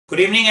Good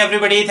evening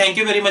everybody. Thank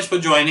you very much for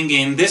joining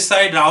in. This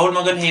side Rahul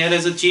Magan here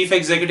as a Chief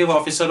Executive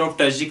Officer of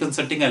Treasury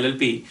Consulting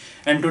LLP,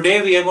 and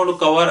today we are going to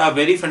cover a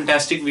very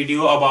fantastic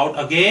video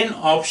about again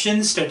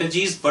option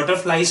strategies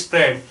butterfly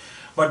spread,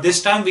 but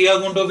this time we are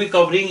going to be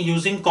covering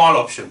using call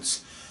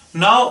options.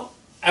 Now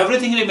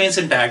everything remains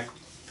intact.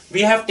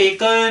 We have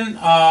taken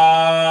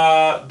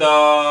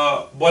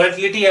the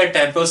volatility at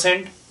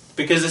 10%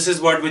 because this is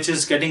what which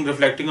is getting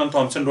reflecting on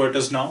Thomson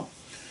Reuters now.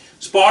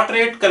 Spot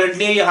rate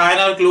currently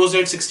INR closed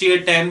at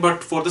 68.10,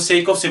 but for the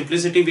sake of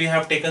simplicity we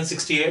have taken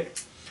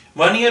 68.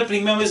 1 year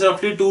premium is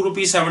roughly 2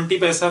 rupees 70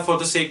 paisa. For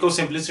the sake of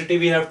simplicity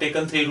we have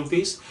taken 3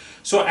 rupees.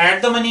 So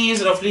at the money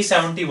is roughly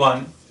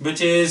 71,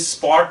 which is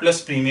spot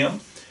plus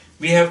premium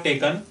we have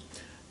taken.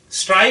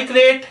 Strike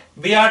rate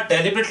we are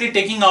deliberately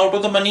taking out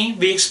of the money.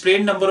 We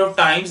explained number of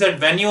times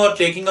that when you are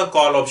taking a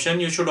call option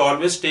you should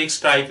always take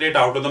strike rate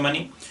out of the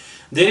money.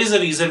 There is a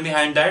reason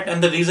behind that,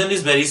 and the reason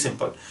is very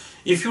simple.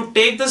 If you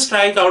take the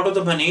strike out of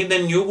the money,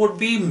 then you would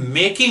be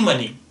making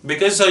money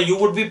because you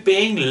would be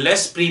paying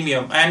less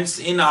premium, and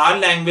in our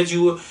language,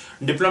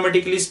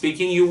 diplomatically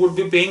speaking, you would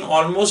be paying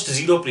almost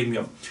zero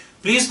premium.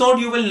 Please note,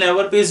 you will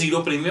never pay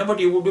zero premium, but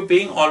you would be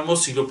paying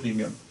almost zero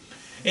premium.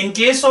 In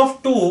case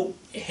of 2,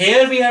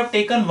 here we have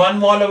taken one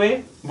vol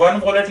away,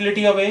 one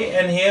volatility away,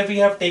 and here we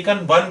have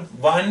taken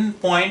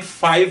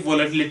 1.5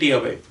 volatility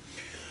away.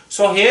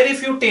 So here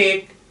if you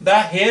take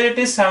here it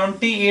is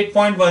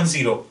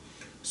 78.10.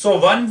 So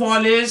 1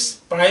 vol is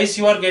price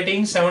you are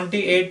getting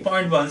 78.10,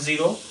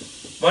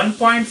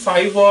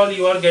 1.5 vol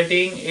you are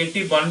getting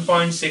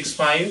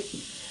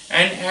 81.65,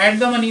 and add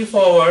the money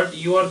forward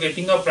you are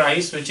getting a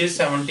price which is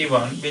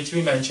 71, which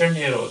we mentioned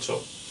here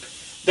also.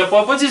 The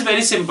purpose is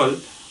very simple,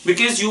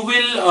 because you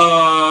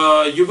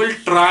will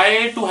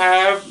try to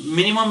have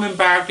minimum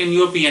impact in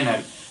your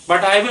PNL,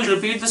 but I will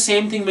repeat the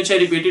same thing which I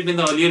repeated in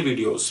the earlier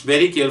videos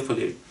very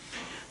carefully.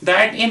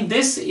 That in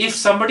this, if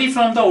somebody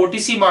from the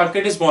OTC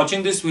market is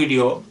watching this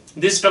video,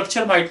 this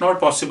structure might not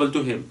possible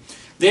to him.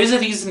 There is a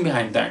reason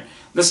behind that.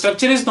 The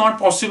structure is not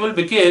possible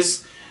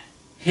because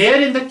here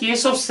in the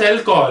case of sell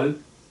call,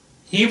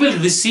 he will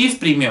receive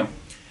premium,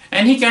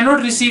 and he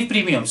cannot receive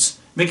premiums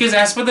because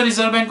as per the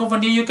Reserve Bank of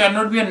India, you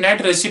cannot be a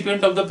net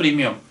recipient of the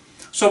premium.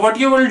 So what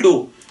you will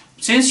do,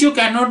 since you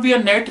cannot be a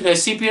net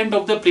recipient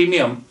of the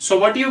premium, so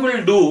what you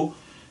will do,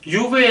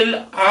 you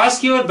will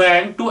ask your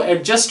bank to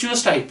adjust your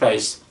strike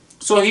price.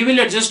 So he will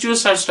adjust your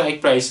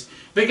strike price,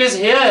 because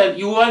here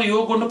you are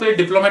going to pay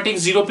diplomatic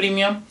zero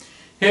premium.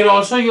 Here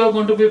also you are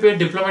going to be paid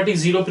diplomatic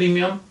zero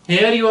premium.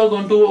 Here you are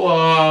going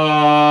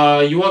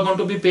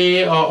to be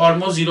pay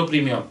almost zero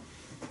premium.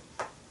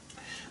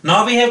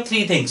 Now we have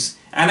 3 things,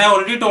 and I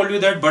already told you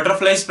that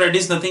butterfly spread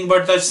is nothing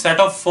but a set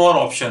of 4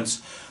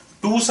 options.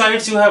 2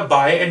 sides you have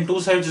buy and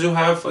 2 sides you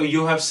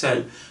have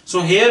sell.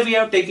 So here we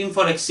have taken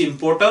for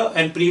importer,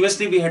 and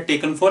previously we had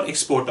taken for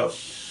exporter.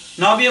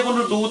 Now we are going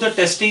to do the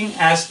testing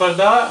as per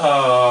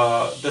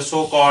the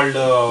so-called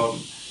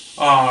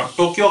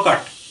Tokyo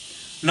cut.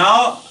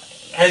 Now,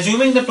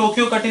 assuming the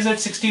Tokyo cut is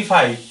at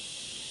 65,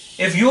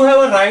 if you have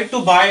a right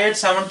to buy at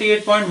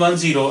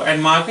 78.10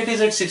 and market is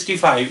at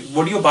 65,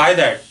 would you buy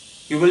that?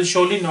 You will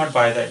surely not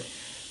buy that.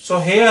 So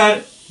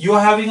here you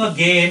are having a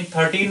gain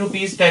 13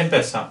 rupees 10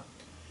 paisa.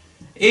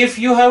 If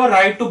you have a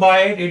right to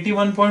buy at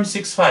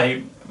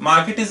 81.65,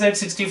 market is at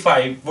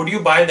 65, would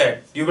you buy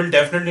that? You will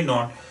definitely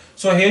not.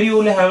 So here you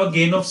will have a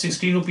gain of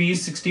 60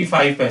 rupees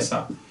 65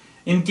 paisa.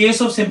 In case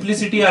of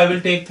simplicity I will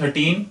take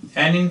 13,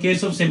 and in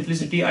case of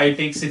simplicity I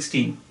take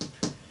 16.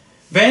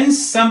 When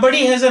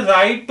somebody has a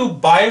right to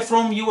buy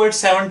from you at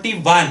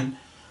 71,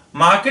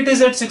 market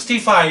is at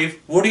 65,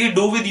 would he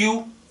do with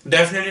you?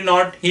 Definitely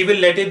not. He will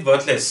let it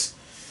worthless.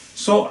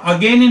 So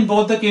again in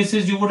both the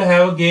cases you would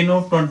have a gain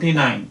of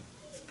 29.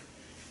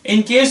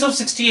 In case of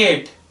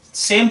 68,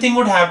 same thing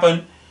would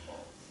happen,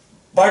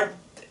 but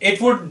it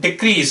would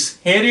decrease.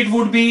 Here it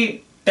would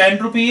be 10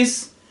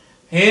 rupees,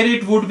 here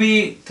it would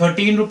be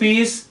 13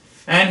 rupees,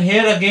 and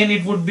here again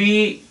it would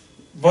be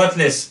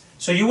worthless.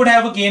 So you would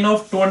have a gain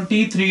of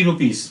 23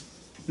 rupees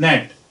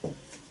net.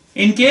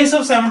 In case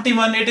of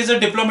 71, it is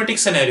a diplomatic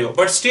scenario,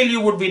 but still you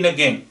would be in a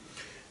gain.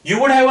 You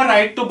would have a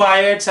right to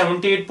buy at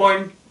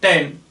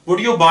 78.10.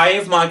 Would you buy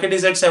if market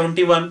is at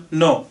 71?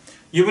 No.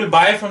 You will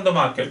buy from the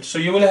market. So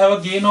you will have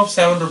a gain of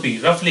 7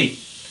 rupees roughly.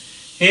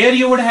 Here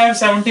you would have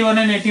 71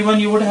 and 81,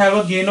 you would have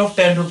a gain of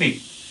 10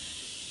 rupee.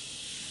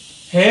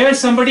 Here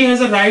somebody has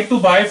a right to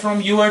buy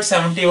from you at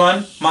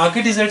 71,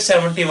 market is at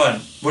 71.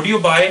 Would you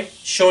buy?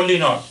 Surely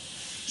not.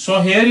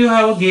 So here you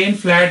have a gain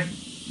flat,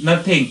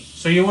 nothing.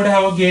 So you would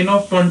have a gain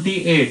of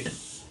 28.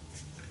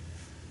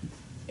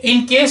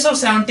 In case of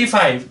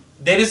 75,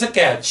 there is a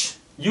catch.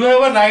 You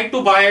have a right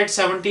to buy at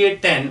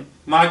 78.10,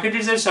 market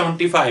is at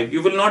 75,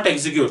 you will not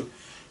execute.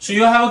 So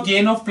you have a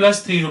gain of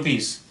plus 3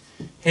 rupees.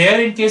 Here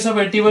in case of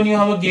 81 you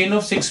have a gain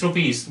of 6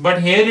 rupees,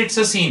 but here it's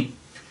a scene.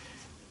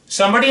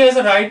 Somebody has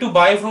a right to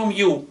buy from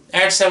you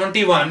at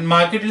 71,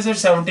 market is at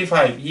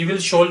 75, he will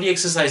surely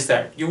exercise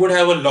that. You would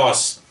have a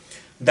loss.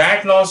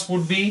 That loss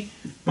would be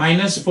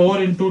minus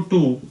 4 into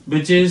 2,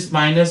 which is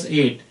minus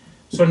 8.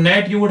 So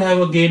net you would have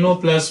a gain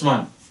of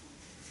 +1.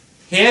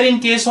 Here in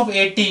case of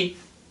 80,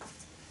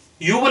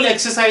 you will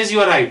exercise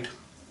your right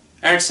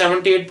at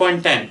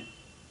 78.10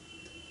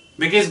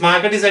 because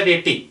market is at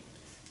 80.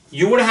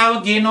 You would have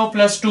a gain of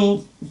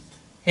 +2.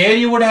 Here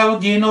you would have a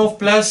gain of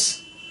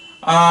plus.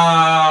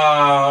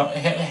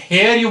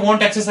 Here you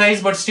won't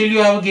exercise, but still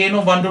you have a gain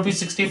of 1 rupee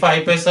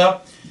 65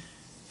 paisa.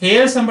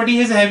 Here somebody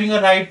is having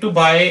a right to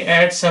buy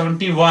at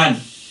 71.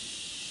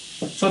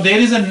 So there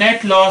is a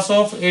net loss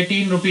of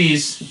 18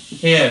 rupees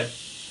here.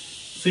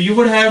 So you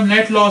would have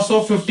net loss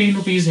of 15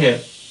 rupees here.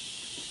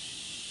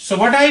 So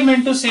what I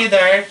meant to say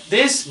that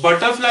this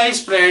butterfly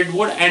spread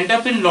would end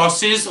up in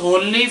losses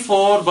only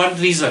for one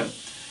reason.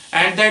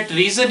 And that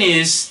reason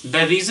is,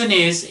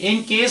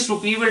 in case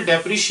rupee will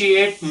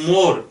depreciate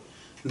more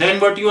than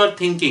what you are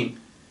thinking,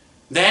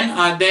 then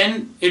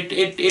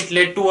it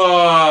led to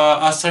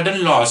a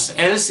sudden loss.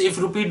 Else if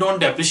rupee don't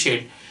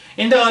depreciate.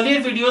 In the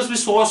earlier videos we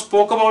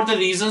spoke about the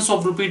reasons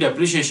of rupee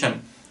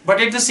depreciation. But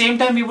at the same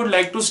time we would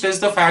like to stress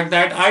the fact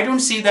that I don't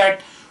see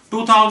that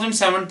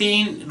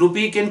 2017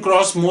 rupee can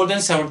cross more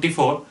than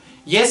 74.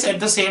 Yes, at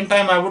the same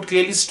time I would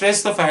clearly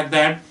stress the fact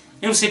that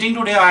if sitting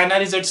today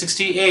INR is at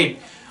 68,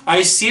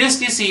 I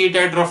seriously see it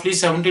at roughly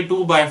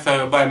 72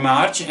 by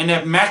March and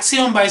a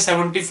maximum by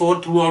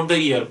 74 throughout the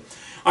year.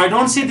 I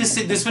don't see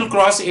this will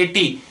cross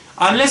 80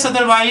 unless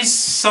otherwise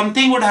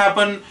something would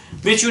happen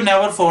which you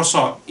never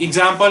foresaw.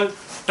 Example,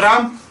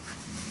 Trump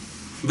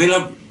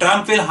will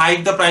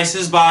hike the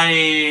prices by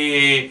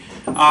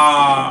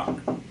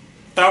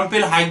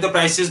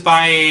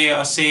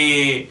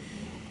say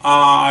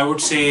I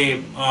would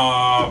say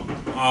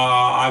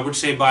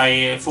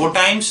by 4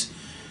 times.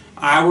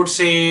 I would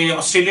say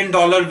Australian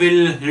dollar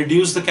will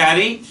reduce the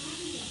carry.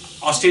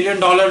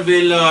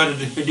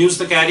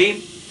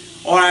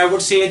 Or I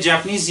would say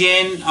Japanese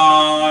yen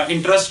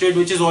interest rate,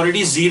 which is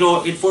already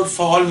 0, it would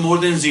fall more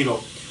than 0.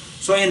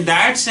 So in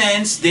that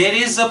sense, there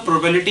is a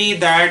probability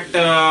that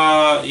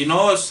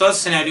such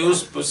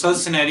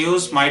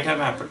scenarios might have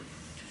happened.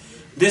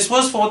 This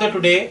was for the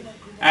today,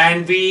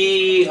 and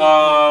we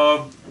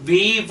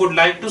would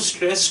like to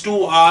stress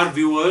to our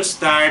viewers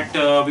that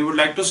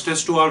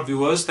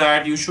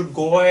you should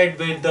go ahead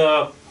with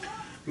the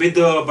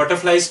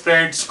butterfly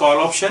spreads call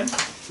option,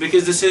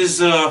 because this is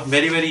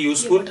very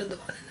useful.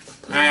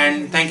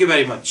 And thank you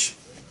very much.